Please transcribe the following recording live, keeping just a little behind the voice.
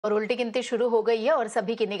और उल्टी गिनती शुरू हो गई है और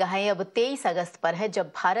सभी की निगाहें अब 23 अगस्त पर है, जब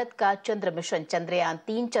भारत का चंद्र मिशन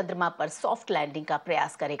चंद्रयान-3 चंद्रमा पर सॉफ्ट लैंडिंग का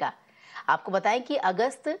प्रयास करेगा। आपको बताएं कि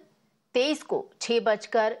अगस्त 23 को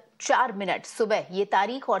 6:04 सुबह ये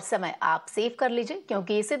तारीख और समय आप सेव कर लीजिए,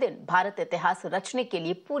 क्योंकि इसी दिन भारत इतिहास रचने के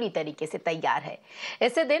लिए पूरी तरीके से तैयार है।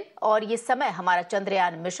 इसी दिन और ये समय हमारा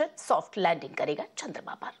चंद्रयान मिशन सॉफ्ट लैंडिंग करेगा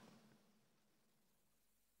चंद्रमा पर।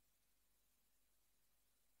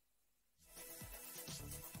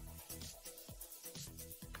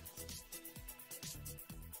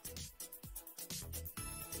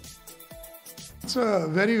 It's a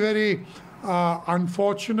very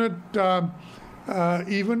unfortunate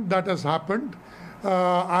event that has happened.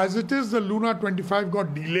 As it is, the Luna 25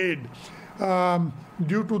 got delayed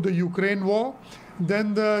due to the Ukraine war.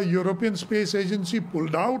 Then the European Space Agency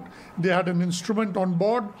pulled out. They had an instrument on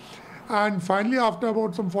board. And finally, after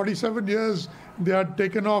about some 47 years, they had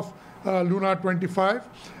taken off Luna 25.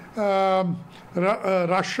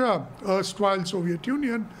 Russia, erstwhile Soviet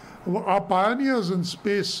Union, are pioneers in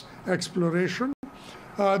space exploration.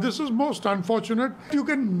 This is most unfortunate. You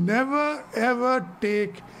can never ever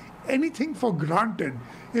take anything for granted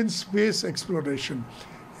in space exploration.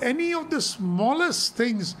 Any of the smallest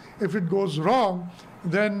things, if it goes wrong,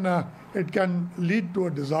 then it can lead to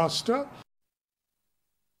a disaster.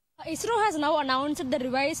 ISRO has now announced the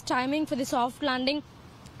revised timing for the soft landing.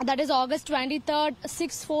 That is August 23rd,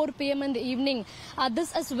 6:04 p.m. in the evening.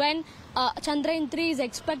 This is when Chandrayaan-3 is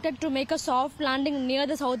expected to make a soft landing near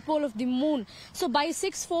the south pole of the moon. So by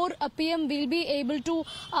 6:04 p.m. we'll be able to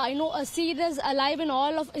see this live in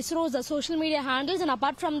all of ISRO's social media handles, and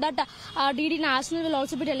apart from that, DD National will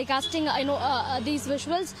also be telecasting these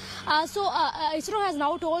visuals. So ISRO has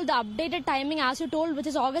now told the updated timing, as you told,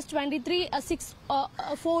 which is August 23,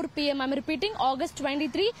 6:04 p.m. I'm repeating, August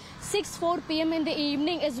 23, 6:04 p.m. in the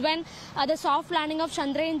evening is when the soft landing of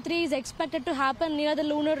Chandrayaan-3 is expected to happen near the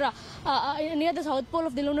lunar near the south pole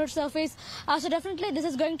of the lunar surface. So definitely this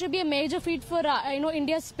is going to be a major feat for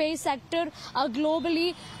India's space sector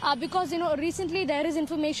globally, because recently there is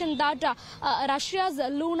information that Russia's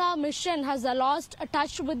Luna mission has lost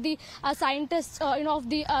touch with the scientists of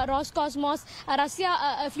the Roscosmos. Russia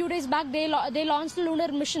a few days back they launched the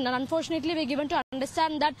lunar mission, and unfortunately we're given to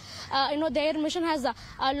understand that their mission has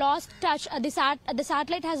lost touch. The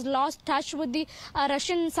satellite has lost touch with the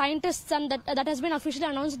Russian scientists, and that has been officially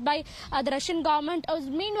announced by the Russian government.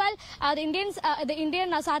 Meanwhile, the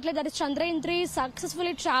Indian satellite, that is Chandrayaan-3, is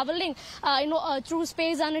successfully traveling through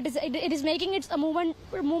space, and it is making its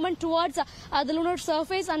movement towards the lunar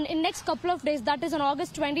surface. And in next couple of days, that is on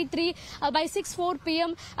August 23, by 6:04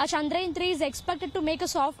 p.m. Chandrayaan-3 is expected to make a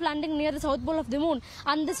soft landing near the south pole of the moon,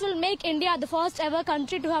 and this will make India the first ever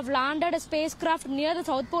country to have landed a spacecraft near the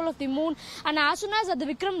south pole of the moon. And as soon as the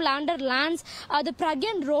Vikram lander lands, the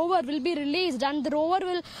Pragyan rover will be released, and the rover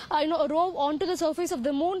will rove onto the surface of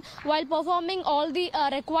the moon while performing all the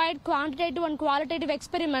required quantitative and qualitative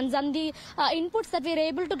experiments. And the inputs that we are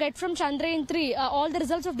able to get from Chandrayaan-3, all the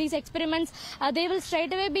results of these experiments, they will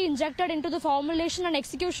straight away be injected into the formulation and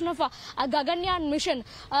execution of a Gaganyaan mission.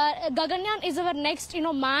 Gaganyaan is our next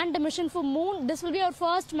manned mission for moon. This will be our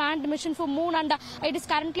first manned mission for moon, and it is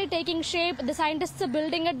currently taking shape. The scientists are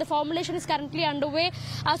building it. The formulation is currently underway.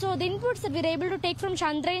 So the inputs that we are able to take from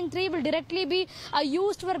Chandrayaan-3 will directly be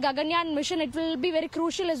used for Gaganyaan mission. It will be very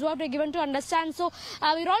crucial, is what we're given to understand. So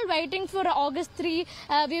we're all waiting for August 3.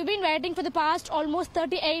 We've been waiting for the past almost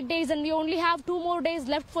 38 days, and we only have 2 more days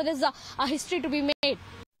left for this history to be made.